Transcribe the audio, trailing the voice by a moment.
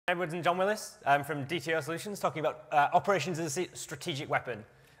Edwards and John Willis from DTO Solutions, talking about operations as a strategic weapon.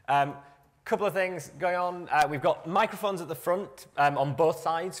 Couple of things going on. We've got microphones at the front on both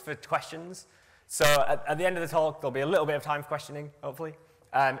sides for questions. So at the end of the talk, there'll be a little bit of time for questioning, hopefully.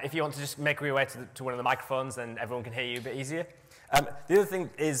 If you want to just make your way to one of the microphones, then everyone can hear you a bit easier. The other thing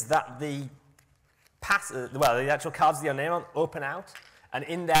is that the actual cards with your name on open out, and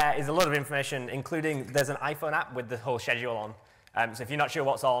in there is a lot of information, including there's an iPhone app with the whole schedule on. So if you're not sure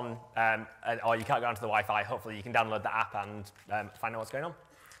what's on, or you can't go onto the Wi-Fi, hopefully you can download the app and find out what's going on.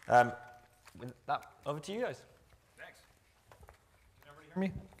 With that, over to you guys. Thanks. Can everybody hear me?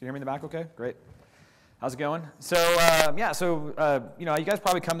 Can you hear me in the back okay? Great. How's it going? So, you guys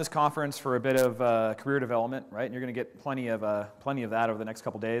probably come to this conference for a bit of career development, right? And you're going to get plenty of that over the next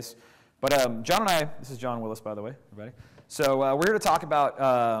couple days. But John and I, this is John Willis, by the way, everybody. So we're here to talk about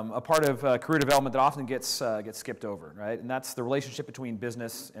a part of career development that often gets skipped over, right? And that's the relationship between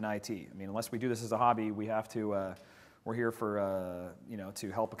business and IT. I mean, unless we do this as a hobby, we have to. We're here for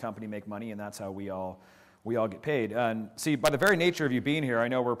to help a company make money, and that's how we all get paid. And see, by the very nature of you being here, I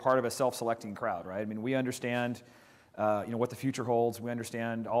know we're part of a self-selecting crowd, right? I mean, we understand what the future holds. We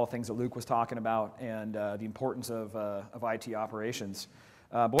understand all the things that Luke was talking about and the importance of IT operations.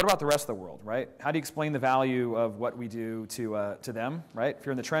 But what about the rest of the world, right? How do you explain the value of what we do to them, right? If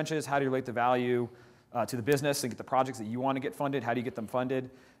you're in the trenches, how do you relate the value to the business and get the projects that you want to get funded? How do you get them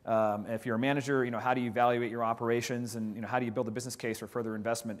funded? If you're a manager, how do you evaluate your operations, and how do you build a business case for further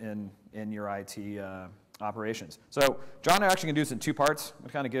investment in your IT operations? So John and I are actually going to do this in two parts. I'm going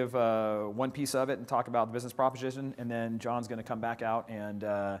to kind of give one piece of it and talk about the business proposition, and then John's going to come back out and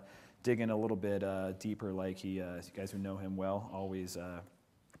dig in a little bit deeper, like he, you guys who know him well, always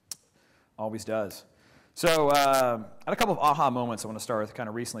does. So I had a couple of aha moments I want to start with kind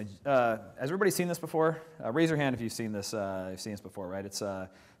of recently. Has everybody seen this before? Raise your hand if you've seen this before, right? It's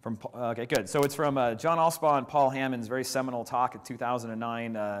from, okay, good. So it's from John Allspaw and Paul Hammond's very seminal talk at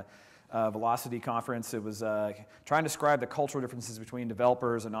 2009 Velocity Conference. It was trying to describe the cultural differences between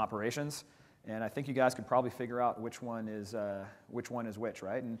developers and operations. And I think you guys could probably figure out which one is which,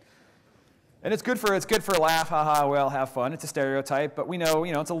 right? And it's good for a laugh, haha, well, have fun. It's a stereotype, but we know,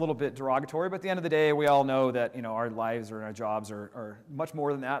 it's a little bit derogatory. But at the end of the day, we all know that, our lives or our jobs are much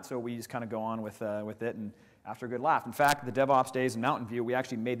more than that. So we just kind of go on with it, and after a good laugh. In fact, the DevOps days in Mountain View, we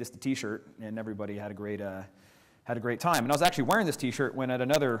actually made this the T-shirt, and everybody had a great time. And I was actually wearing this T-shirt when at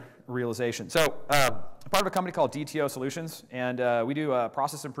another realization. So part of a company called DTO Solutions, and we do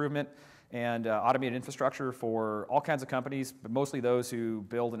process improvement and automated infrastructure for all kinds of companies, but mostly those who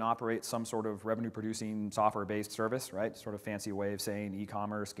build and operate some sort of revenue-producing software-based service, right? Sort of fancy way of saying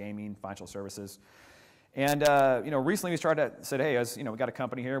e-commerce, gaming, financial services. And recently we said, hey, as we got a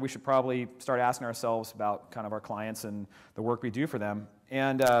company here, we should probably start asking ourselves about kind of our clients and the work we do for them.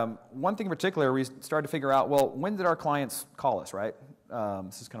 And one thing in particular, we started to figure out, well, when did our clients call us, right?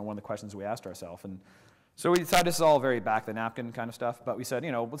 This is kind of one of the questions we asked ourselves. And so we decided this is all very back of the napkin kind of stuff, but we said,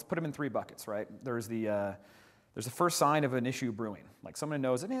 let's put them in three buckets, right? There's the first sign of an issue brewing. Like someone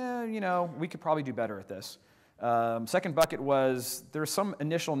knows that, we could probably do better at this. Second bucket was there's some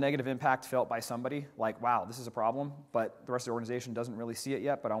initial negative impact felt by somebody, like, wow, this is a problem, but the rest of the organization doesn't really see it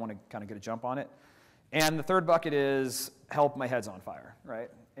yet, but I want to kind of get a jump on it. And the third bucket is help, my head's on fire,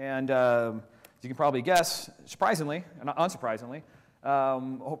 right? And as you can probably guess, surprisingly, and unsurprisingly,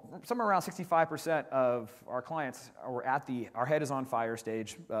 somewhere around 65% of our clients were at our head is on fire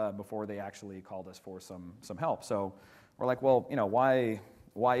stage before they actually called us for some help. So we're like, well, why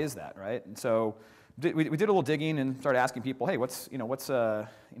is that, right? And so we did a little digging and started asking people, hey,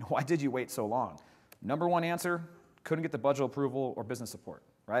 why did you wait so long? Number one answer, couldn't get the budget approval or business support,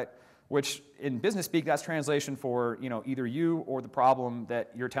 right? Which in business speak, that's translation for either you or the problem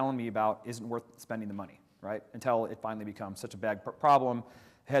that you're telling me about isn't worth spending the money, right? Until it finally becomes such a bad problem,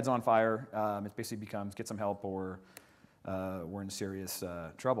 head's on fire, it basically becomes get some help or we're in serious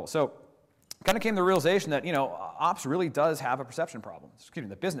trouble. So kind of came to the realization that ops really does have a perception problem. Excuse me,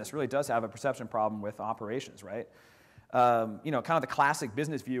 the business really does have a perception problem with operations, right? Kind of the classic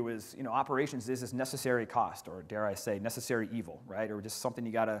business view is operations is this necessary cost, or dare I say necessary evil, right? Or just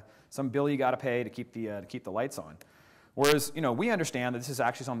something some bill you gotta pay to keep the lights on. Whereas we understand that this is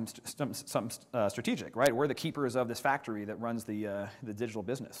actually some strategic, right? We're the keepers of this factory that runs the digital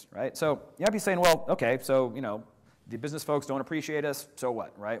business, right? So you might be saying, well, okay, so the business folks don't appreciate us, so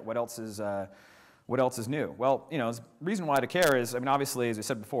what, right? What else is new? Well, the reason why to care is, obviously, as I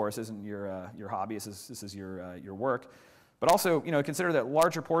said before, this isn't your hobby, this is your work. But also, consider that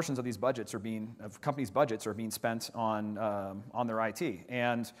larger portions of these budgets companies' budgets are being spent on their IT,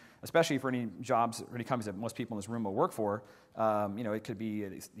 and especially for any jobs or any companies that most people in this room will work for, It could be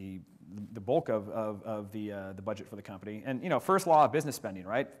the bulk of the budget for the company. And first law of business spending,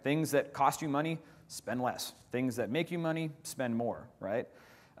 right? Things that cost you money, spend less. Things that make you money, spend more, right?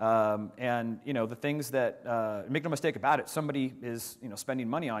 The things that make no mistake about it, somebody is spending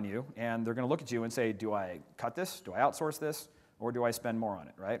money on you, and they're going to look at you and say, do I cut this? Do I outsource this? Or do I spend more on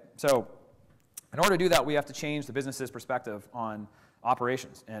it, right? So in order to do that, we have to change the business's perspective on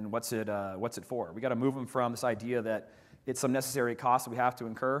operations and what's it for. We got to move them from this idea that it's some necessary cost that we have to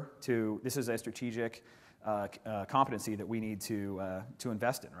incur to this is a strategic competency that we need to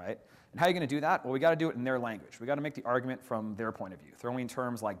invest in, right? And how are you going to do that? Well, we got to do it in their language. We got to make the argument from their point of view. Throwing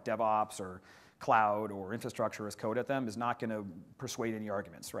terms like DevOps or cloud or infrastructure as code at them is not going to persuade any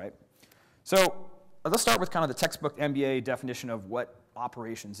arguments, right? So let's start with kind of the textbook MBA definition of what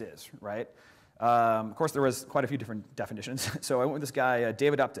operations is, right? Of course, there was quite a few different definitions. So I went with this guy,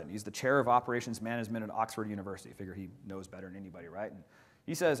 David Upton. He's the chair of operations management at Oxford University. I figure he knows better than anybody, right? And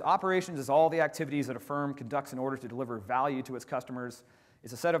he says, operations is all the activities that a firm conducts in order to deliver value to its customers.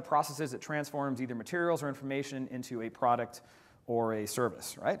 It's a set of processes that transforms either materials or information into a product or a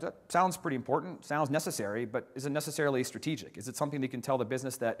service, right? That sounds pretty important, sounds necessary, but is it necessarily strategic? Is it something that can tell the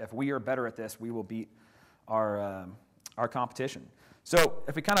business that if we are better at this, we will beat our competition? So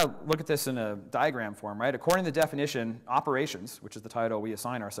if we kind of look at this in a diagram form, right? According to the definition, operations, which is the title we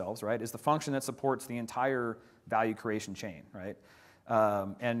assign ourselves, right, is the function that supports the entire value creation chain, right?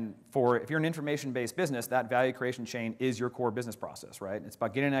 If you're an information-based business, that value creation chain is your core business process, right? It's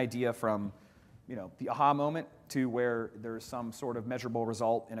about getting an idea from, the aha moment to where there's some sort of measurable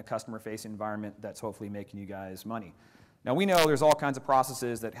result in a customer-facing environment that's hopefully making you guys money. Now, we know there's all kinds of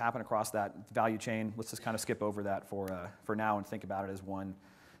processes that happen across that value chain. Let's just kind of skip over that for now and think about it as one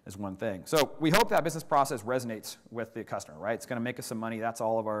thing. So we hope that business process resonates with the customer, right? It's going to make us some money. That's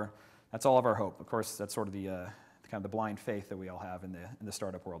all of our hope. Of course, that's sort of the kind of the blind faith that we all have in the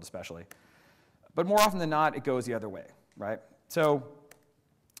startup world, especially. But more often than not, it goes the other way, right? So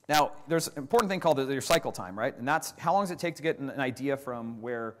now there's an important thing called your cycle time, right? And that's how long does it take to get an idea from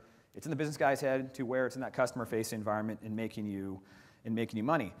where it's in the business guy's head to where it's in that customer-facing environment and making you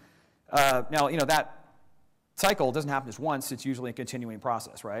money. Now, that cycle doesn't happen just once. It's usually a continuing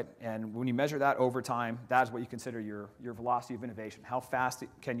process, right? And when you measure that over time, that's what you consider your velocity of innovation. How fast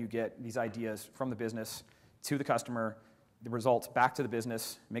can you get these ideas from the business to the customer, the results back to the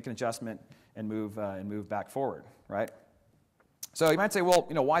business, make an adjustment, and move back forward, right? So you might say, well,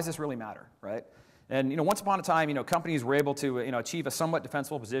 why does this really matter, right? And once upon a time, companies were able to achieve a somewhat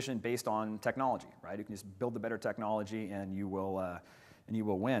defensible position based on technology, right? You can just build the better technology and you will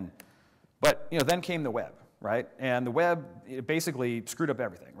win. But then came the web, right? And the web basically screwed up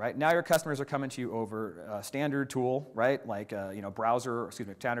everything, right? Now your customers are coming to you over a standard tool, right? Like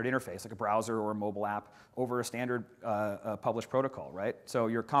standard interface, like a browser or a mobile app, over a standard published protocol, right? So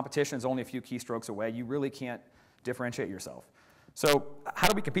your competition is only a few keystrokes away. You really can't differentiate yourself. So how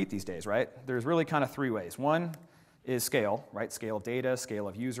do we compete these days, right? There's really kind of three ways. One is scale, right? Scale of data, scale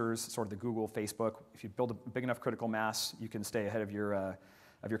of users, sort of the Google, Facebook. If you build a big enough critical mass, you can stay ahead of your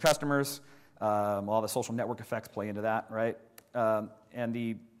customers. All the social network effects play into that, right? And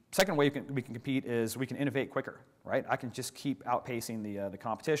the second way we can compete is we can innovate quicker, right? I can just keep outpacing the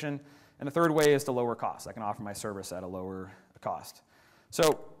competition. And the third way is to lower costs. I can offer my service at a lower cost.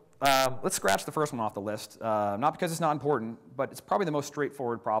 So let's scratch the first one off the list. Not because it's not important, but it's probably the most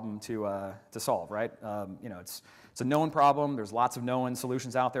straightforward problem to solve, right? It's a known problem. There's lots of known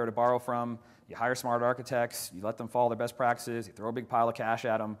solutions out there to borrow from. You hire smart architects. You let them follow their best practices. You throw a big pile of cash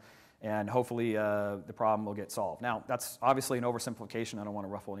at them. And hopefully the problem will get solved. Now, that's obviously an oversimplification. I don't want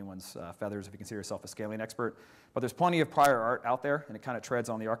to ruffle anyone's feathers if you consider yourself a scaling expert. But there's plenty of prior art out there, and it kind of treads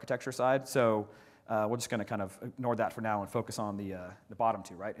on the architecture side. So we're just going to kind of ignore that for now and focus on the bottom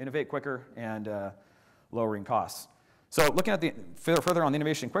two, right? Innovate quicker and lowering costs. So looking at further on the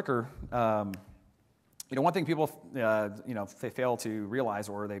innovation quicker, one thing people they fail to realize,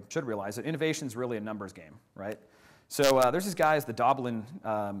 or they should realize, that innovation is really a numbers game, right? So there's these guys, the Dublin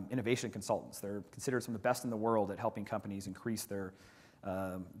innovation consultants. They're considered some of the best in the world at helping companies increase the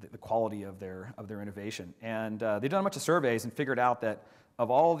quality of their innovation. And they've done a bunch of surveys and figured out that of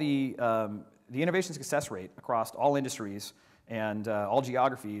all the innovation success rate across all industries and all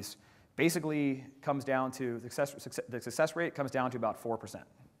geographies basically comes down to the success rate comes down to about 4%,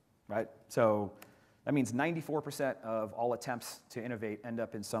 right? So that means 94% of all attempts to innovate end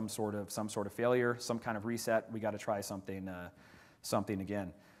up in some sort of failure, some kind of reset. We got to try something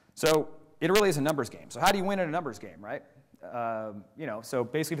again. So it really is a numbers game. So how do you win in a numbers game, right? So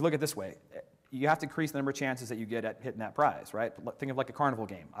basically, if you look at it this way, you have to increase the number of chances that you get at hitting that prize, right? Think of like a carnival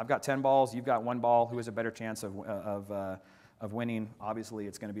game. I've got 10 balls, you've got 1 ball. Who has a better chance of of winning, obviously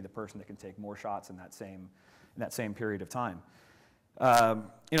it's going to be the person that can take more shots in that same period of time.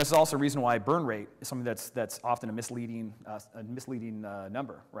 This is also a reason why burn rate is something that's often a misleading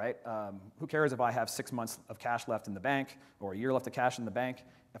number, right? Who cares if I have 6 months of cash left in the bank or a year left of cash in the bank?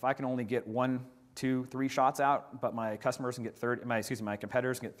 If I can only get 1, 2, 3 shots out, but my customers can get my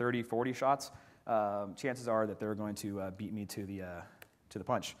competitors can get 30, 40 shots, chances are that they're going to beat me to the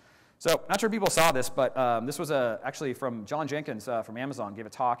punch. So, not sure if people saw this, but this was actually from John Jenkins from Amazon, gave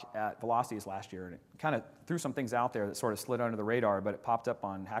a talk at Velocities last year, and it kind of threw some things out there that sort of slid under the radar, but it popped up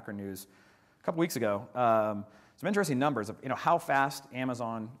on Hacker News a couple weeks ago. Some interesting numbers of how fast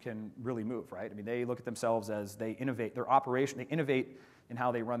Amazon can really move, right? I mean, they look at themselves as they innovate their operation, they innovate in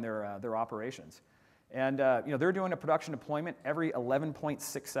how they run their operations. And they're doing a production deployment every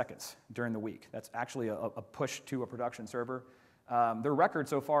 11.6 seconds during the week. That's actually a push to a production server. Their record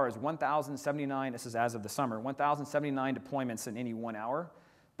so far is 1,079, this is as of the summer, 1,079 deployments in any 1 hour.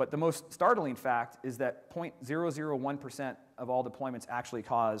 But the most startling fact is that 0.001% of all deployments actually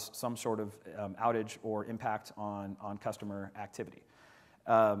cause some sort of outage or impact on customer activity.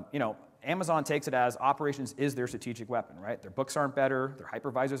 Amazon takes it as operations is their strategic weapon, right? Their books aren't better, their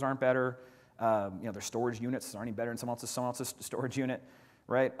hypervisors aren't better, their storage units aren't any better than someone else's storage unit.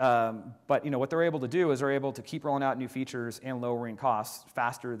 Right? But what they're able to do is they're able to keep rolling out new features and lowering costs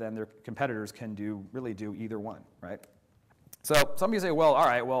faster than their competitors can really do either one, right? So some of you say, well, all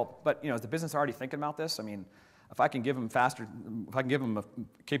right, but is the business already thinking about this? I mean, if I can give them a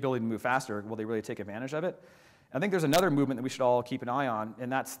capability to move faster, will they really take advantage of it? I think there's another movement that we should all keep an eye on,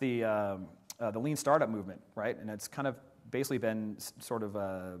 and that's the lean startup movement, right? And it's kind of basically been sort of,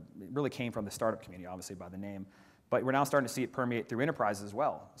 it really came from the startup community, obviously, by the name. But we're now starting to see it permeate through enterprises as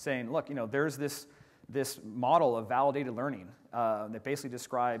well, saying, look, there's this model of validated learning that basically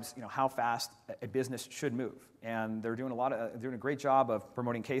describes how fast a business should move. And they're doing a great job of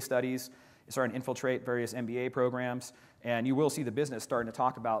promoting case studies, starting to infiltrate various MBA programs, and you will see the business starting to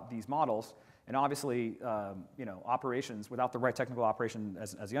talk about these models. And obviously, operations without the right technical operation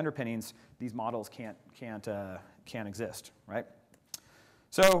as the underpinnings, these models can't exist, right?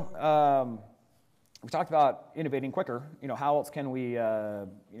 So. We talked about innovating quicker. How else can we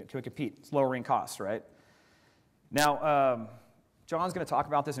compete? It's lowering costs, right? Now, John's going to talk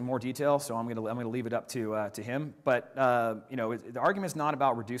about this in more detail, so I'm going to leave it up to him. But the argument is not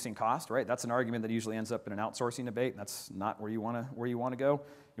about reducing cost, right? That's an argument that usually ends up in an outsourcing debate. That's not where you want to go.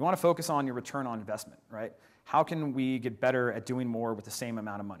 You want to focus on your return on investment, right? How can we get better at doing more with the same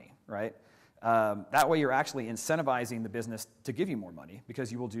amount of money, right? That way you're actually incentivizing the business to give you more money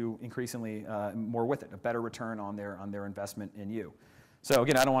because you will do increasingly more with it, a better return on their investment in you. So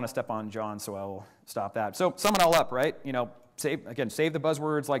again, I don't want to step on John, so I will stop that. So sum it all up, right? Save the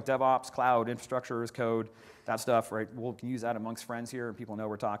buzzwords like DevOps, cloud, infrastructure as code, that stuff, right? We can use that amongst friends here and people know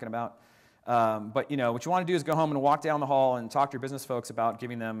what we're talking about. But what you want to do is go home and walk down the hall and talk to your business folks about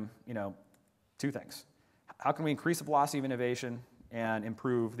giving them, 2 things. How can we increase the velocity of innovation and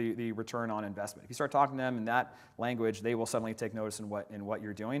improve the return on investment? If you start talking to them in that language, they will suddenly take notice in what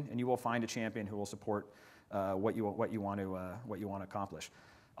you're doing, and you will find a champion who will support what you want to accomplish.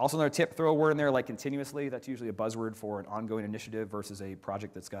 Also, another tip: throw a word in there like continuously. That's usually a buzzword for an ongoing initiative versus a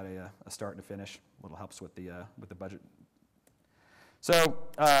project that's got a start and a finish. A little helps with the budget. So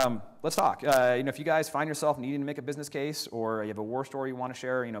let's talk. If you guys find yourself needing to make a business case or you have a war story you want to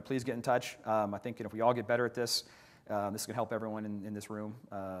share, please get in touch. I think if we all get better at this. This can help everyone in this room.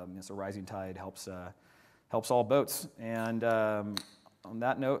 So rising tide helps all boats. And on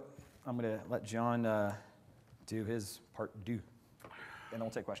that note, I'm going to let John do his part due, and then we'll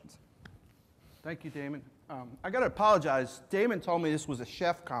take questions. Thank you, Damon. I got to apologize. Damon told me this was a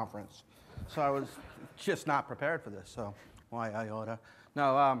chef conference, so I was just not prepared for this. So why I oughta.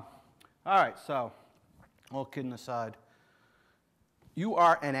 No. All right. So, all kidding aside, you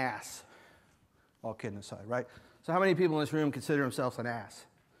are an ass. All kidding aside, right? So how many people in this room consider themselves an ass?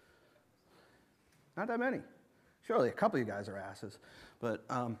 Not that many. Surely a couple of you guys are asses. But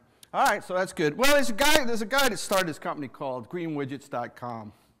all right, so that's good. Well, there's a guy that started this company called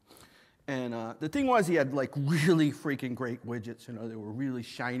greenwidgets.com. And the thing was, he had like really freaking great widgets. They were really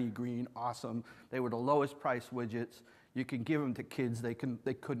shiny green, awesome. They were the lowest price widgets. You can give them to kids. They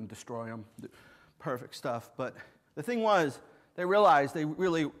couldn't destroy them. Perfect stuff. But the thing was, they realized they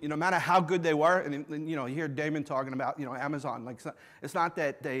really, no matter how good they were, and you hear Damon talking about, Amazon. Like it's not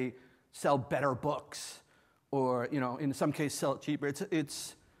that they sell better books, or in some case sell it cheaper.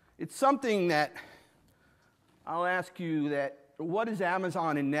 It's something that I'll ask you that. What does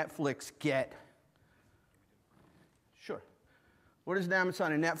Amazon and Netflix get? Sure. What does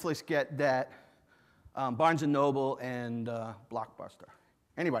Amazon and Netflix get that Barnes & Noble and Blockbuster.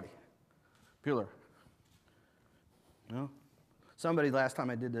 Anybody? Bueller? No? Somebody last time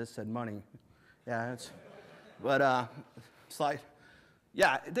I did this said money. Yeah, but it's like,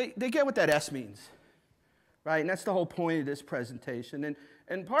 yeah, they get what that S means, right? And that's the whole point of this presentation.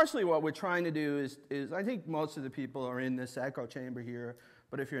 And partially what we're trying to do is I think most of the people are in this echo chamber here,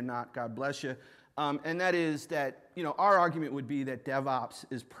 but if you're not, God bless you. And that is that, our argument would be that DevOps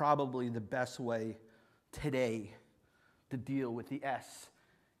is probably the best way today to deal with the S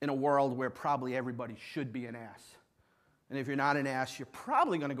in a world where probably everybody should be an ass. And if you're not an ass, you're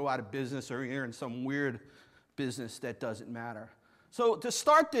probably going to go out of business or you're in some weird business that doesn't matter. So to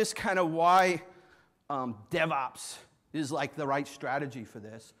start this kind of why DevOps is like the right strategy for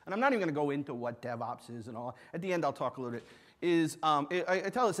this, and I'm not even going to go into what DevOps is and all. At the end, I'll talk a little bit. I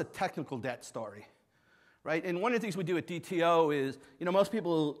tell it's a technical debt story, right? And one of the things we do at DTO is, most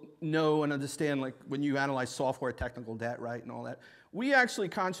people know and understand, like, when you analyze software technical debt, right, and all that. We actually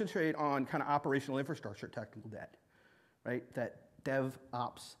concentrate on kind of operational infrastructure technical debt, right? That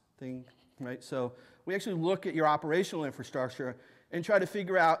DevOps thing, right? So we actually look at your operational infrastructure and try to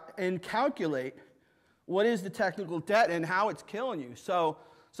figure out and calculate what is the technical debt and how it's killing you. So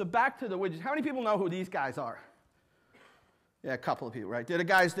back to the widgets. How many people know who these guys are? Yeah, a couple of people, right? They're the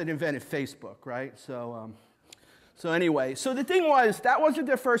guys that invented Facebook, right? So anyway, so the thing was, that wasn't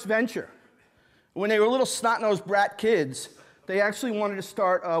their first venture. When they were little snot-nosed brat kids, they actually wanted to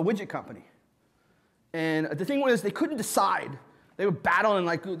start a widget company. And the thing was, they couldn't decide. They were battling,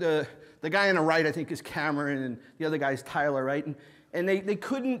 like the guy on the right, I think, is Cameron, and the other guy is Tyler, right? And they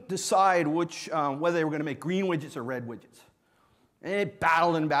couldn't decide whether they were going to make green widgets or red widgets. And they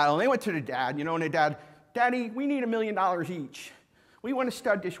battled and battled. And they went to their dad, and their dad, Daddy, we need $1 million each. We want to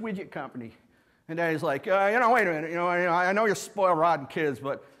start this widget company. And Daddy's like, wait a minute, I know you're spoiled rotten kids,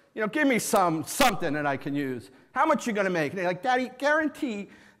 but, give me something that I can use. How much you going to make? And they're like, Daddy, guarantee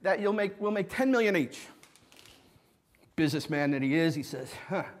that we'll make $10 million each. Businessman that he is, he says,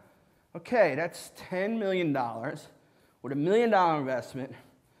 okay, that's $10 million with $1 million investment,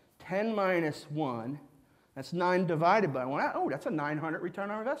 10 minus 1, that's 9 divided by 1. Oh, that's a 900 return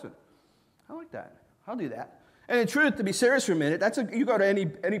on investment. I like that. I'll do that. And in truth, to be serious for a minute, you go to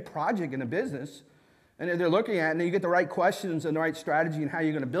any project in a business, and they're looking at it, and you get the right questions and the right strategy and how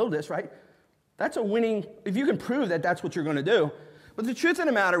you're going to build this, right? That's a winning, if you can prove that that's what you're going to do. But the truth of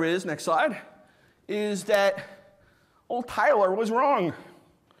the matter is, next slide, is that old Tyler was wrong.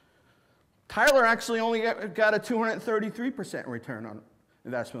 Tyler actually only got a 233% return on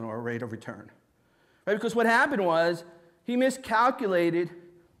investment, or rate of return. Right? Because what happened was he miscalculated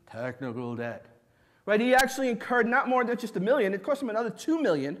technical debt. Right? He actually incurred not more than just $1 million. It cost him another $2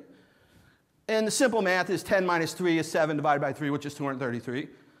 million. And the simple math is 10 minus 3 is 7 divided by 3, which is 233.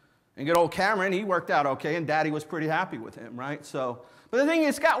 And good old Cameron, he worked out okay, and Daddy was pretty happy with him, right? But the thing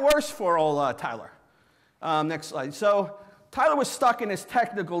is, it got worse for old Tyler. Next slide. So Tyler was stuck in his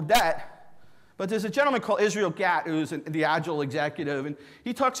technical debt. But there's a gentleman called Israel Gatt, who's the Agile executive, and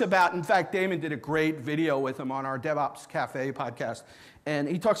he talks about, in fact, Damon did a great video with him on our DevOps Cafe podcast, and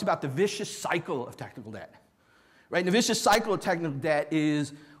he talks about the vicious cycle of technical debt. Right? And the vicious cycle of technical debt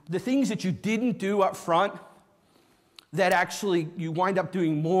is the things that you didn't do up front that actually you wind up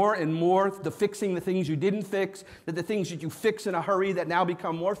doing more and more, fixing the things you didn't fix, the things that you fix in a hurry that now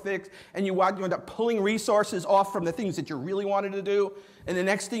become more fixed, and you end up pulling resources off from the things that you really wanted to do. And the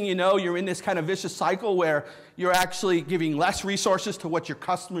next thing you know, you're in this kind of vicious cycle where you're actually giving less resources to what your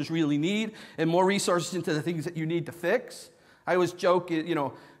customers really need and more resources into the things that you need to fix. I always joke,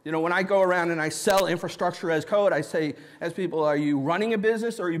 when I go around and I sell infrastructure as code, I say, as people, are you running a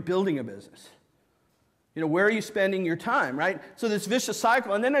business or are you building a business? Where are you spending your time, right? So this vicious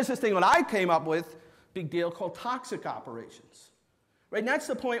cycle, and then there's this thing that I came up with, big deal, called toxic operations. Right? And that's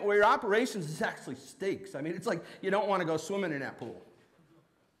the point where your operations is actually stinks. I mean, it's like you don't want to go swimming in that pool.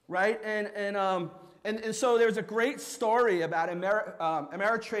 Right? And so there's a great story about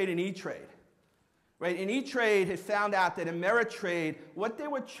Ameritrade and E-Trade. Right? And E-Trade had found out that Ameritrade, what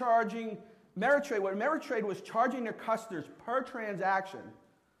Ameritrade was charging their customers per transaction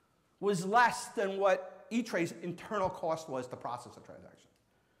was less than what E-Trade's internal cost was to process a transaction.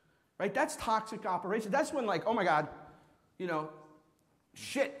 Right? That's toxic operation. That's when, like, oh my God,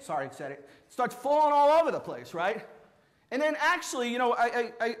 shit, sorry, I said it, starts falling all over the place, right? And then actually,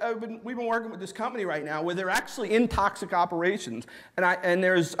 we've been working with this company right now where they're actually in toxic operations. And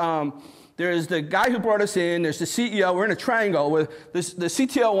there's the guy who brought us in, there's the CEO, we're in a triangle where the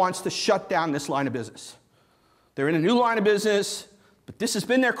CTO wants to shut down this line of business. They're in a new line of business, but this has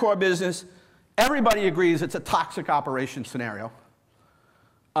been their core business. Everybody agrees it's a toxic operation scenario.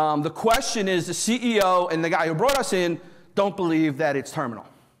 The question is the CEO and the guy who brought us in don't believe that it's terminal.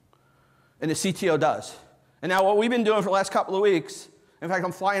 And the CTO does. And now what we've been doing for the last couple of weeks, in fact,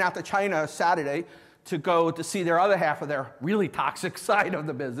 I'm flying out to China Saturday to go to see their other half of their really toxic side of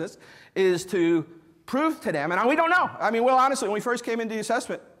the business, is to prove to them, and we don't know. I mean, well, honestly, when we first came into the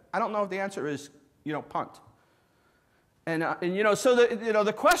assessment, I don't know if the answer is, punt. And so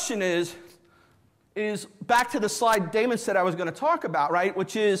the question is back to the slide Damon said I was going to talk about, right?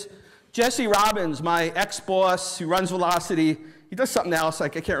 Which is Jesse Robbins, my ex-boss who runs Velocity. He does something else.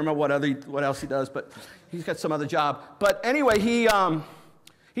 Like, I can't remember what else he does, but he's got some other job. But anyway, he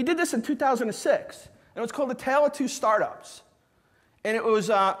did this in 2006, and it was called The Tale of Two Startups. And it was,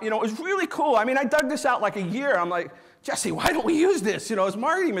 it was really cool. I mean, I dug this out like a year. I'm like, Jesse, why don't we use this? It's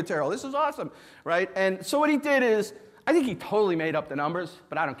marketing material. This is awesome, right? And so what he did is, I think he totally made up the numbers,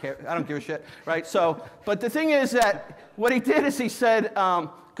 but I don't care. I don't give a shit, right? So, but the thing is that what he did is he said,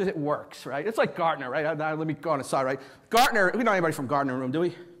 because it works, right? It's like Gartner, right? Let me go on a side, right? Gartner, we don't know anybody from Gartner room, do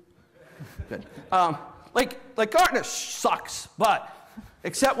we? Good. Like Gartner sucks, but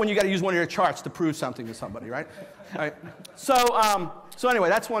except when you got to use one of your charts to prove something to somebody, right? All right. So anyway,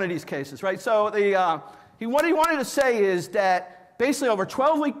 that's one of these cases, right? So what he wanted to say is that basically over a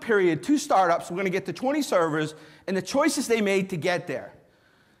 12-week period, two startups were going to get to 20 servers and the choices they made to get there.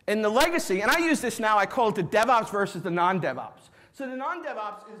 And the legacy, and I use this now, I call it the DevOps versus the non-DevOps. So the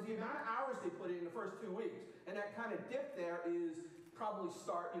non-DevOps is the amount of hours they put in the first 2 weeks. And that kind of dip there is probably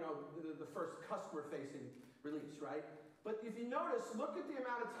the first customer-facing release, right? But if you notice, look at the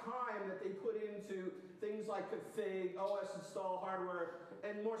amount of time that they put into things like config, OS install, hardware,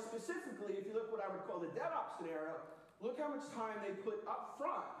 and more specifically, if you look what I would call the DevOps scenario, look how much time they put up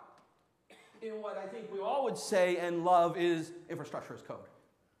front in what I think we all would say and love is infrastructure as code,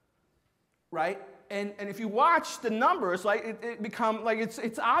 right? And if you watch the numbers, like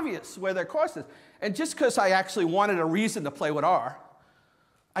it's obvious where their cost is. And just because I actually wanted a reason to play with R,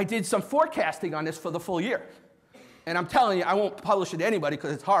 I did some forecasting on this for the full year. And I'm telling you, I won't publish it to anybody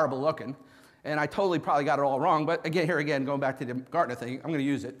because it's horrible looking. And I totally probably got it all wrong. But again, going back to the Gartner thing, I'm going to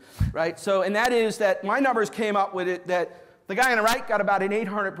use it, right? So, and that is that my numbers came up with it that the guy on the right got about an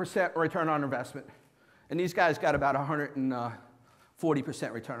 800% return on investment. And these guys got about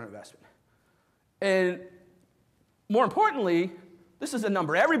 140% return on investment. And more importantly, this is a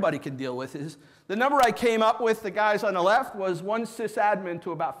number everybody can deal with, is the number I came up with, the guys on the left, was one sysadmin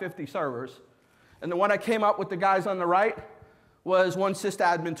to about 50 servers. And the one I came up with, the guys on the right, was one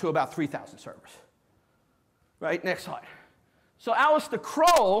sysadmin to about 3,000 servers. Right, next slide. So Alistair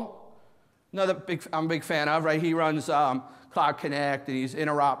Kroll, another I'm a big fan of, right? He runs Cloud Connect, and he's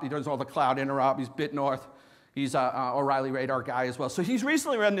interop. He does all the cloud interop. He's BitNorth. He's an O'Reilly Radar guy as well. So he's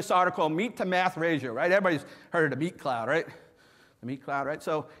recently written this article, Meat to Math Ratio, right? Everybody's heard of the meat cloud, right? The meat cloud, right?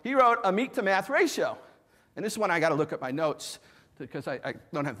 So he wrote a meat to math ratio. And this is when I got to look at my notes because I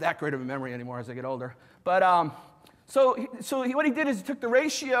don't have that great of a memory anymore as I get older. But what he did is he took the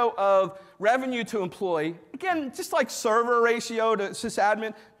ratio of revenue to employee, again, just like server ratio to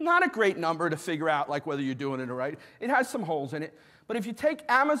sysadmin, not a great number to figure out like whether you're doing it or right. It has some holes in it. But if you take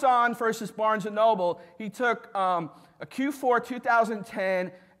Amazon versus Barnes & Noble, he took a Q4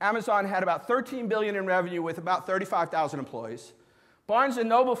 2010, Amazon had about $13 billion in revenue with about 35,000 employees. Barnes &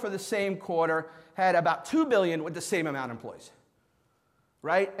 Noble for the same quarter had about $2 billion with the same amount of employees.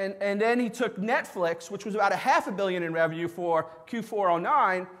 Right? And then he took Netflix, which was about $500 million in revenue for Q4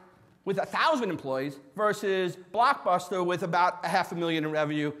 09 with 1,000 employees versus Blockbuster with about $500 million in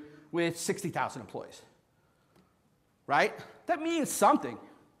revenue with 60,000 employees. Right? That means something.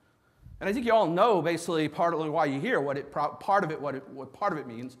 And I think you all know basically partly why you're here, what part of it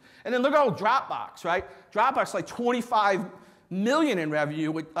means. And then look at old Dropbox, right? Dropbox like 25 million in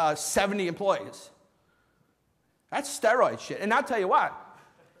revenue with 70 employees. That's steroid shit. And I'll tell you what,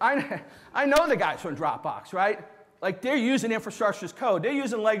 I know the guys from Dropbox, right? Like they're using infrastructure as code. They're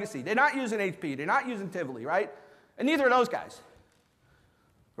using legacy. They're not using HP. They're not using Tivoli, right? And neither are those guys,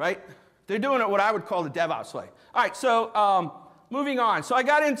 right? They're doing it what I would call the DevOps way. All right, so moving on. So I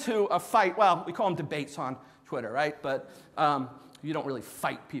got into a fight. Well, we call them debates on Twitter, right? But you don't really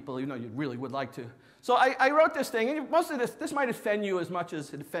fight people, even though you really would like to. So I wrote this thing, and most of this might offend you as much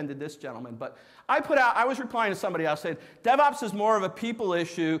as it offended this gentleman, but I was replying to somebody else saying, DevOps is more of a people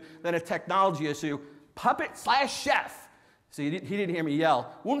issue than a technology issue. Puppet/chef, see, he didn't hear me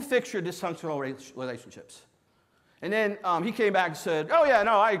yell, won't fix your dysfunctional relationships. And then he came back and said, oh yeah,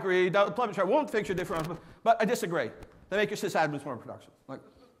 no, I agree, Puppet/chef won't fix your different, but I disagree. They make your sysadmins more production. Like,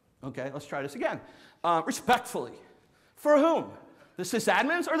 okay, let's try this again. Respectfully, for whom? The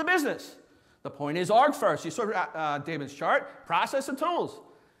sysadmins or the business? The point is org first. You saw Damon's chart, process and tools.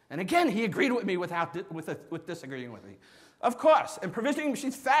 And again, he agreed with me with disagreeing with me. Of course, and provisioning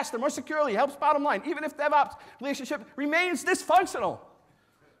machines faster, more securely helps bottom line, even if DevOps relationship remains dysfunctional.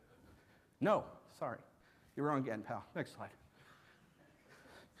 No, sorry. You're wrong again, pal. Next slide.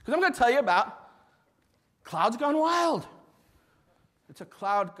 Because I'm going to tell you about clouds gone wild. It's a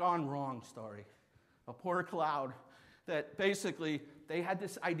cloud gone wrong story. A poor cloud that basically they had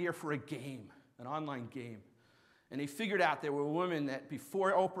this idea for a game, an online game. And they figured out there were women that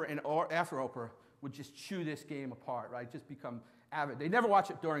before Oprah and after Oprah would just chew this game apart, right? Just become avid. They never watch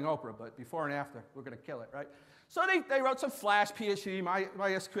it during Oprah, but before and after, we're going to kill it, right? So they wrote some Flash, PHP,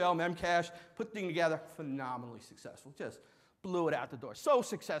 MySQL, Memcache, put things together, phenomenally successful. Just blew it out the door. So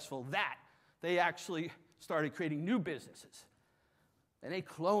successful that they actually started creating new businesses. And they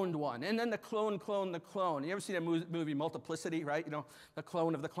cloned one, and then the clone cloned the clone. You ever see that movie Multiplicity, right? You know, the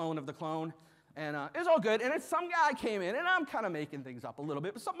clone of the clone of the clone. And it was all good. And then some guy came in, and I'm kind of making things up a little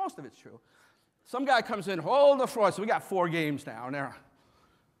bit, but most of it's true. Some guy comes in, hold the floor. So we got 4 games now, and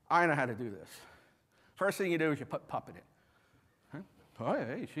I know how to do this. First thing you do is you put Puppet in. Huh? Oh,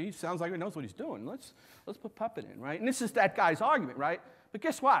 hey, she sounds like he knows what he's doing. Let's put Puppet in, right? And this is that guy's argument, right? But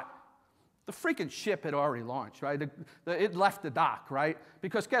guess what? The freaking ship had already launched, right? It left the dock, right?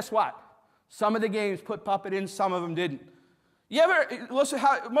 Because guess what? Some of the games put Puppet in, some of them didn't. You ever, listen,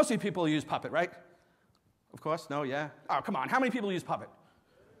 most of you people use Puppet, right? Of course, no, yeah? Oh, come on, how many people use Puppet?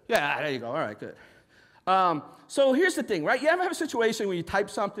 Yeah, there you go, all right, good. So here's the thing, right? You ever have a situation where you type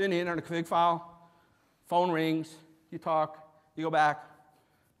something in on a config file, phone rings, you talk, you go back,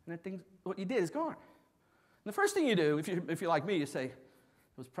 and that thing, what you did is gone. And the first thing you do, if you're like me, you say,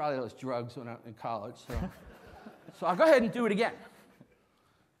 it was probably those drugs when I was in college, so I'll go ahead and do it again.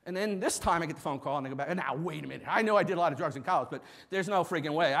 And then this time I get the phone call and I go back, and now wait a minute. I know I did a lot of drugs in college, but there's no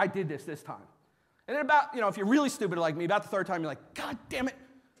friggin' way. I did this time. And then about, if you're really stupid like me, about the 3rd time you're like, God damn it,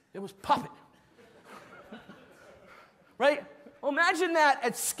 it was Puppet. Right? Well, imagine that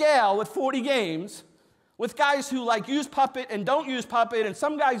at scale with 40 games, with guys who use Puppet and don't use Puppet, and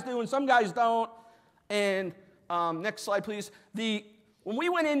some guys do and some guys don't. And next slide, please. When we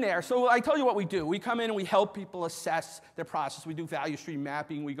went in there, so I told you what we do. We come in and we help people assess their process. We do value stream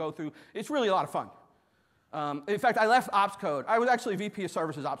mapping. We go through. It's really a lot of fun. In fact, I left Ops Code. I was actually VP of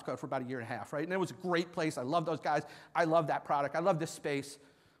Services Ops Code for about 1.5 years, right? And it was a great place. I love those guys. I love that product. I love this space.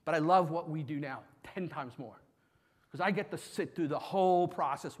 But I love what we do now 10 times more. Because I get to sit through the whole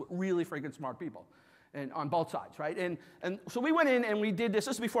process with really freaking smart people. And on both sides, right? And so we went in and we did this.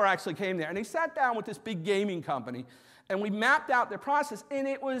 This is before I actually came there. And they sat down with this big gaming company. And we mapped out their process, and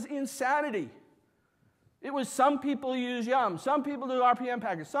it was insanity. It was some people use Yum, some people do RPM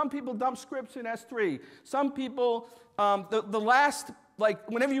packages, some people dump scripts in S3, some people,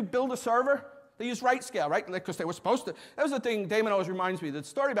 whenever you build a server, they use write scale, right? Because they were supposed to. That was the thing Damon always reminds me. The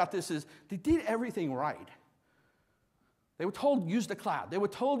story about this is they did everything right. They were told use the cloud. They were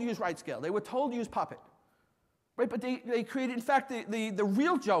told use write scale. They were told use Puppet. Right, but they created, in fact, the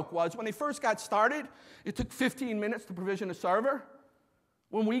real joke was when they first got started, it took 15 minutes to provision a server.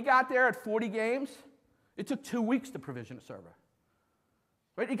 When we got there at 40 games, it took 2 weeks to provision a server.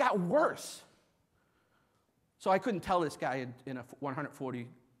 Right, it got worse. So I couldn't tell this guy in a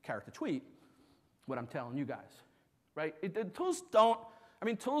 140-character tweet what I'm telling you guys. Right, the tools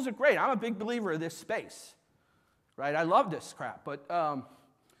tools are great. I'm a big believer of this space. Right, I love this crap, but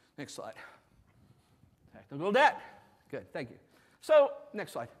next slide. Technical debt. Good, thank you. So,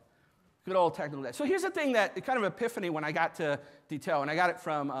 next slide. Good old technical debt. So here's the thing that, kind of epiphany when I got to Detail, and I got it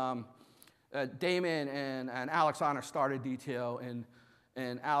from Damon and Alex Honor started Detail,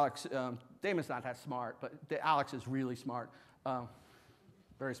 and Alex, Damon's not that smart, but Alex is really smart.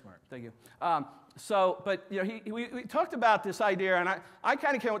 Very smart, thank you. We talked about this idea, and I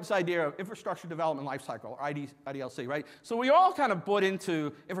kind of came up with this idea of infrastructure development lifecycle, or IDLC, right? So we all kind of bought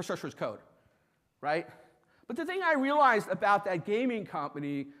into infrastructure as code, right? But the thing I realized about that gaming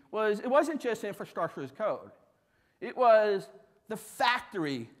company was it wasn't just infrastructure as code. It was the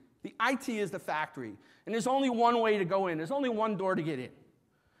factory. The IT is the factory. And there's only one way to go in. There's only one door to get in.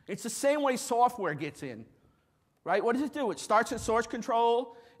 It's the same way software gets in, right? What does it do? It starts at source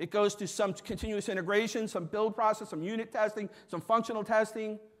control. It goes to some continuous integration, some build process, some unit testing, some functional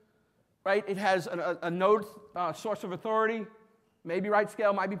testing, right? It has a node source of authority. Maybe write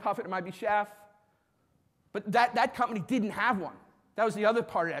scale, might be Puppet, it might be Chef. But that company didn't have one. That was the other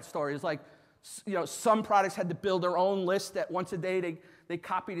part of that story. It's like, some products had to build their own list that once a day they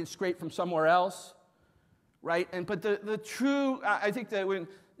copied and scraped from somewhere else, right? But the true, I think that when,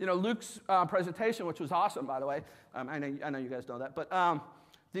 Luke's presentation, which was awesome, by the way, I know you guys know that, but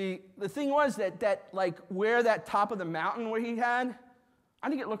the thing was that where that top of the mountain where he had I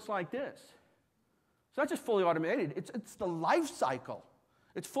think it looks like this. It's not just fully automated, it's the life cycle.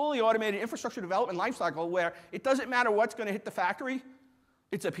 It's fully automated infrastructure development life cycle where it doesn't matter what's going to hit the factory.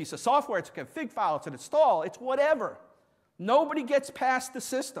 It's a piece of software, it's a config file, it's an install, it's whatever. Nobody gets past the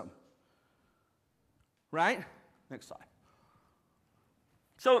system. Right? Next slide.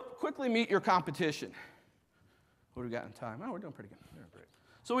 So quickly meet your competition. What do we got in time? Oh, we're doing pretty good.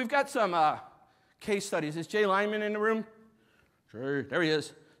 So we've got some case studies. Is Jay Lyman in the room? Sure, there he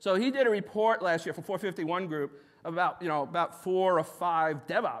is. So he did a report last year for 451 Group about 4 or 5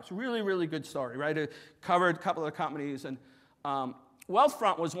 DevOps. Really, really good story, right? It covered a couple of the companies. And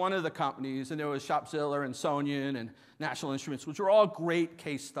Wealthfront was one of the companies, and there was Shopzilla and Sonian and National Instruments, which were all great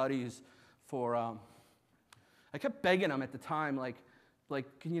case studies for, I kept begging them at the time, like,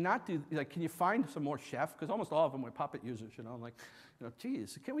 can you not do, like, can you find some more chef? Because almost all of them were Puppet users, you know. I'm like,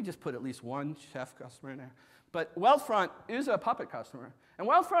 geez, can't we just put at least one chef customer in there? But Wealthfront is a Puppet customer. And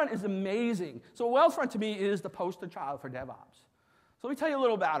Wealthfront is amazing. So Wealthfront, to me, is the poster child for DevOps. So let me tell you a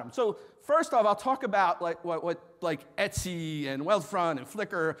little about them. So first off, I'll talk about what Etsy and Wealthfront and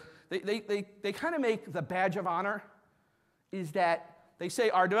Flickr, they kind of make the badge of honor is that they say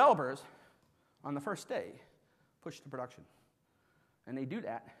our developers, on the first day, push to production. And they do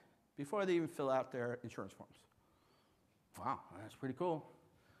that before they even fill out their insurance forms. Wow, that's pretty cool.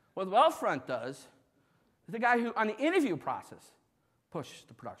 What Wealthfront does is the guy who, on the interview process, pushes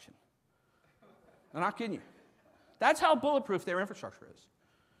to production. I'm not kidding you. That's how bulletproof their infrastructure is.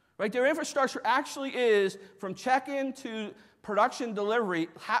 Right? Their infrastructure actually is, from check-in to production delivery,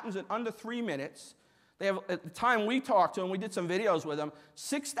 happens in under 3 minutes. They have, at the time we talked to them, we did some videos with them,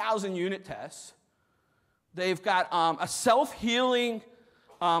 6,000 unit tests. They've got a self-healing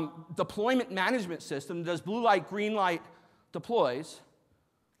deployment management system that does blue light, green light deploys,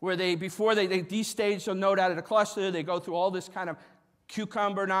 where before they destage a node out of the cluster, they go through all this kind of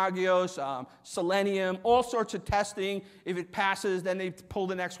Cucumber, Nagios, Selenium, all sorts of testing. If it passes, then they pull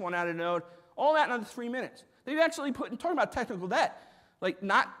the next one out of the node. All that in under 3 minutes. They've actually talking about technical debt, like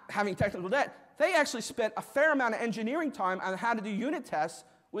not having technical debt, they actually spent a fair amount of engineering time on how to do unit tests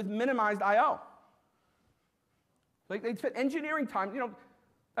with minimized I/O. Like they spent engineering time,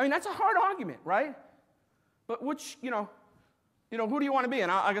 I mean, that's a hard argument, right? But which, who do you want to be?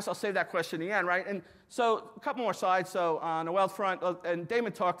 And I guess I'll save that question in the end, right? And so a couple more slides. So on the Wealthfront, and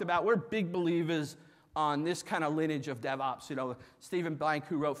Damon talked about, we're big believers on this kind of lineage of DevOps. Stephen Blank,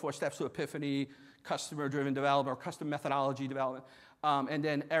 who wrote 4 Steps to Epiphany, customer-driven development, or custom methodology development. And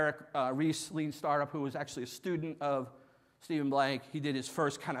then Eric Ries, Lean Startup, who was actually a student of Stephen Blank. He did his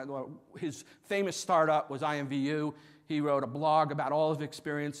first his famous startup was IMVU. He wrote a blog about all of his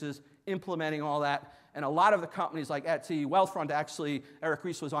experiences implementing all that. And a lot of the companies like Etsy, Wealthfront, actually, Eric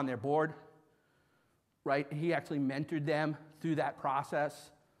Ries was on their board, right? He actually mentored them through that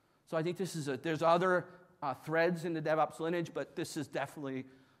process. So I think there's other threads in the DevOps lineage, but this is definitely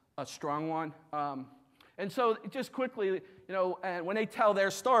a strong one. And so just quickly, and when they tell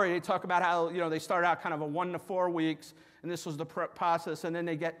their story, they talk about how, they started out kind of a 1 to 4 weeks, and this was the process, and then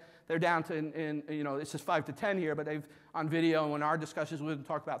they're down to, this is 5 to 10 here, but they've, on video, and when our discussions with them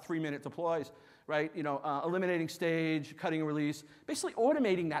talk about 3-minute deploys, right? Eliminating stage, cutting release, basically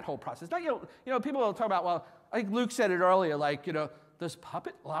automating that whole process. Now, people will talk about, well, I think Luke said it earlier, like, does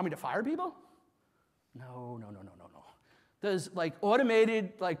Puppet allow me to fire people? No. Does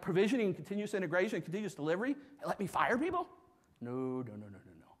automated provisioning, continuous integration, continuous delivery let me fire people? No.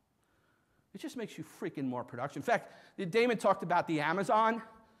 It just makes you freaking more production. In fact, Damon talked about the Amazon,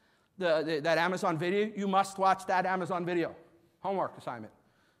 that Amazon video. You must watch that Amazon video. Homework assignment,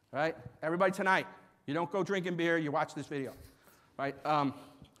 right? Everybody tonight, you don't go drinking beer, you watch this video, right?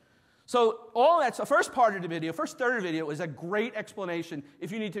 So all that's the first part of the video, first third of the video is a great explanation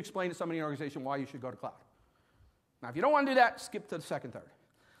if you need to explain to somebody in your organization why you should go to cloud. Now, if you don't want to do that, skip to the second third,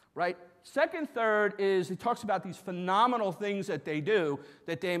 right? Second third is he talks about these phenomenal things that they do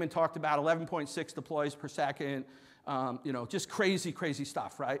that Damon talked about, 11.6 deploys per second, just crazy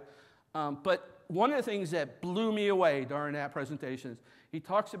stuff, right? But one of the things that blew me away during that presentation is he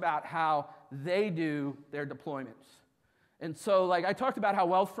talks about how they do their deployments. And so, I talked about how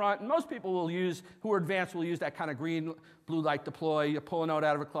Wealthfront, and most people who are advanced will use that kind of green, blue light deploy. You pull a node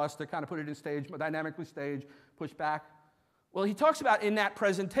out of a cluster, kind of put it in stage, dynamically stage, push back. Well, he talks about in that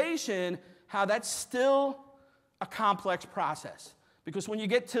presentation how that's still a complex process. Because when you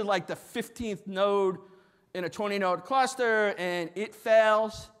get to the 15th node in a 20-node cluster and it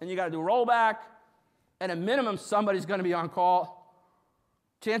fails and you got to do a rollback, at a minimum, somebody's going to be on call.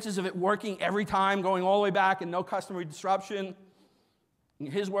 Chances of it working every time, going all the way back and no customer disruption, in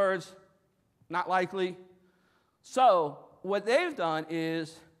his words, not likely. So what they've done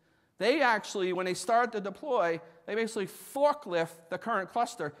is they actually, when they start to deploy, they basically forklift the current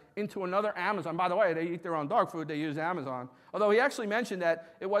cluster into another Amazon. By the way, they eat their own dog food. They use Amazon. Although he actually mentioned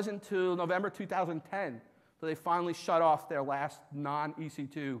that it wasn't until November 2010 that they finally shut off their last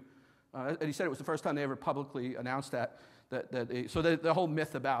non-EC2. And he said it was the first time they ever publicly announced that. So the whole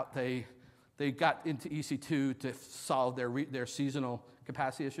myth about they got into EC2 to solve their seasonal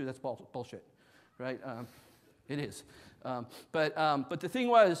capacity issue, that's bullshit, right? It is. But the thing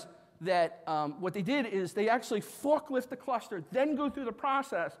was that what they did is they actually forklift the cluster, then go through the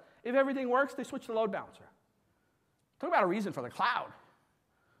process. If everything works, they switch the load balancer. Talk about a reason for the cloud.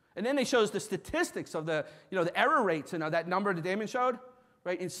 And then they show us the statistics of the error rates, that number that Damon showed,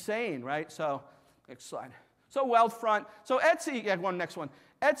 right? Insane, right? So, next slide. So Wealthfront. So Etsy, next one.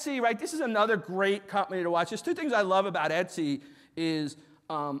 Etsy, right? This is another great company to watch. There's two things I love about Etsy is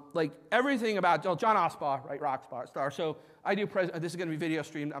everything about John Osbar, right? Rockstar. So I do this is going to be video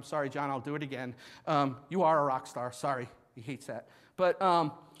streamed. I'm sorry, John. I'll do it again. You are a rock star. Sorry, he hates that. But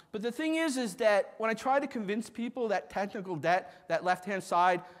the thing is that when I try to convince people that technical debt, that left-hand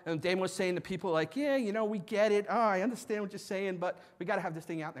side, and Damon was saying to people like, yeah, we get it. Oh, I understand what you're saying, but we got to have this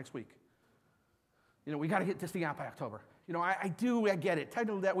thing out next week. We got to get this thing out by October. I get it.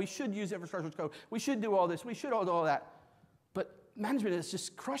 Technical debt, we should use infrastructure as code. We should do all this. We should do all that. But management is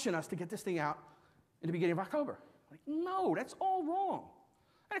just crushing us to get this thing out in the beginning of October. Like, no, that's all wrong.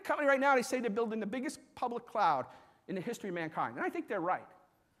 I had a company right now, they say they're building the biggest public cloud in the history of mankind. And I think they're right.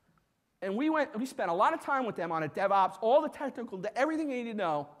 And we spent a lot of time with them on a DevOps, all the technical, everything they need to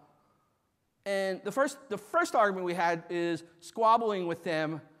know. And the first argument we had is squabbling with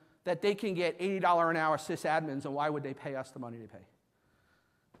them that they can get $80 an hour sysadmins, and why would they pay us the money they pay?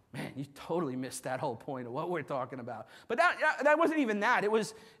 Man, you totally missed that whole point of what we're talking about. But that wasn't even that. It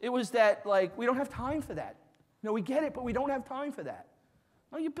was that, we don't have time for that. We get it, but we don't have time for that.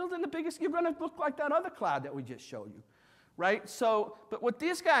 No, you're building the biggest, you're going to look like that other cloud that we just showed you. Right? So, but what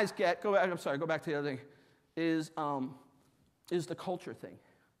these guys get, go back to the other thing, is the culture thing.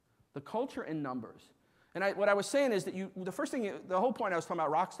 The culture in numbers. And what I was saying is that the whole point I was talking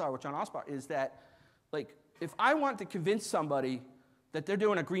about Rockstar with John Osbar is that, if I want to convince somebody that they're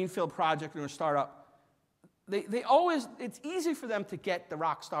doing a greenfield project or a startup, it's easy for them to get the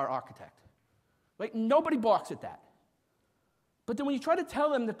Rockstar architect. Right? Nobody balks at that. But then when you try to tell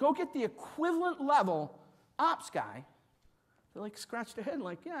them to go get the equivalent level ops guy, they scratch their head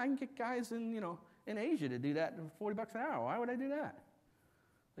yeah, I can get guys in Asia to do that for $40 an hour. Why would I do that?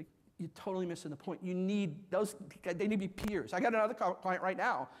 You're totally missing the point. You need those, they need to be peers. I got another client right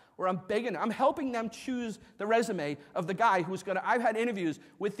now where I'm helping them choose the resume of the guy I've had interviews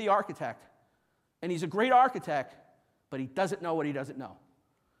with the architect, and he's a great architect, but he doesn't know what he doesn't know.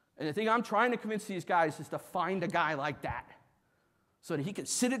 And the thing I'm trying to convince these guys is to find a guy like that so that he can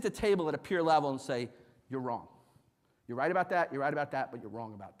sit at the table at a peer level and say, you're wrong. You're right about that, but you're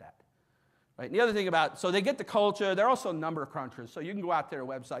wrong about that. Right? And the other thing so they get the culture, they're also number crunchers. So you can go out to their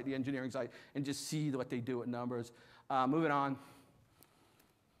website, the engineering site, and just see what they do with numbers. Moving on.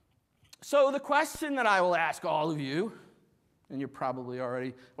 So the question that I will ask all of you, and you're probably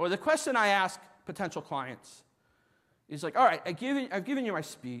already, or the question I ask potential clients is all right, I've given you my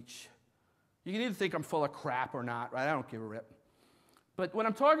speech. You can either think I'm full of crap or not, right? I don't give a rip. But when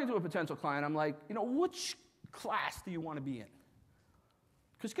I'm talking to a potential client, I'm like, which class do you want to be in?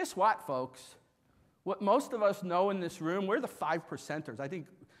 Because guess what, folks? What most of us know in this room, we're the 5%ers. I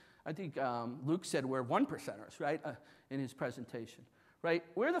think Luke said we're 1%ers, right, in his presentation, right?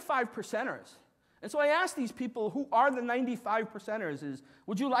 We're the 5%ers. And so I asked these people who are the 95%ers is,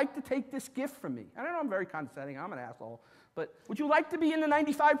 would you like to take this gift from me? And I know I'm very condescending, I'm an asshole, but would you like to be in the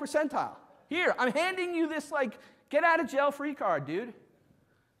 95 percentile? Here, I'm handing you this, get out of jail free card, dude.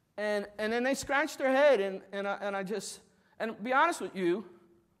 And then they scratch their head, and to be honest with you,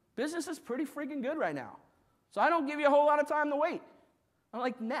 business is pretty freaking good right now. So I don't give you a whole lot of time to wait. I'm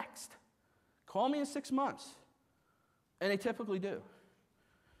like, next. Call me in 6 months. And they typically do.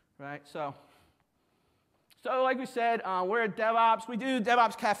 Right? So like we said, we're at DevOps. We do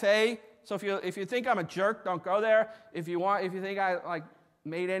DevOps Cafe. So if you think I'm a jerk, don't go there. If you think I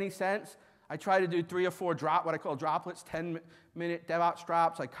made any sense, I try to do 3 or 4 what I call droplets, 10-minute DevOps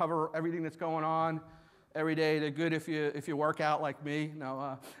drops. I cover everything that's going on every day. They're good if you work out like me.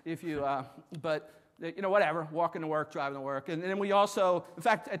 No, whatever. Walking to work, driving to work. And then we also, in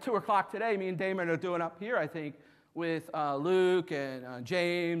fact, at 2 o'clock today, me and Damon are doing up here, I think, with Luke and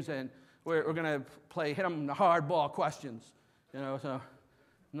James, and we're going to hit them the hardball questions. So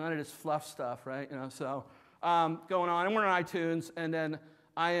none of this fluff stuff, right? Going on. And we're on iTunes, and then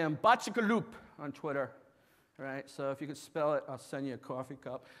I am Bachikaloop on Twitter. right? So if you could spell it, I'll send you a coffee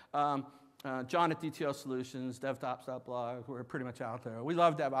cup. John at DTO Solutions, devtops.blog. We're pretty much out there. We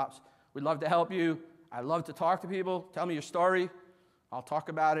love DevOps. We'd love to help you. I love to talk to people. Tell me your story. I'll talk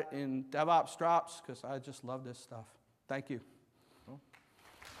about it in DevOps drops because I just love this stuff. Thank you. Cool.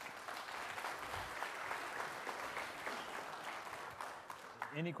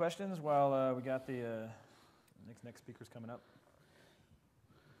 Any questions while we got the next speakers coming up?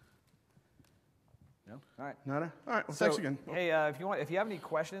 No? All right. Nada? All right. Well, So, thanks again. Hey, if you have any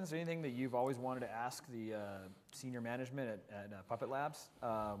questions or anything that you've always wanted to ask the senior management at Puppet Labs,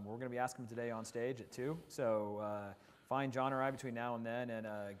 we're going to be asking them today on stage at 2. So find John or I between now and then, and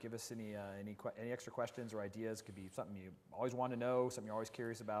give us any extra questions or ideas. Could be something you always want to know, something you're always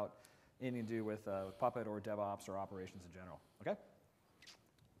curious about, anything to do with Puppet or DevOps or operations in general. Okay?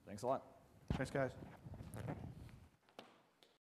 Thanks a lot. Thanks, guys.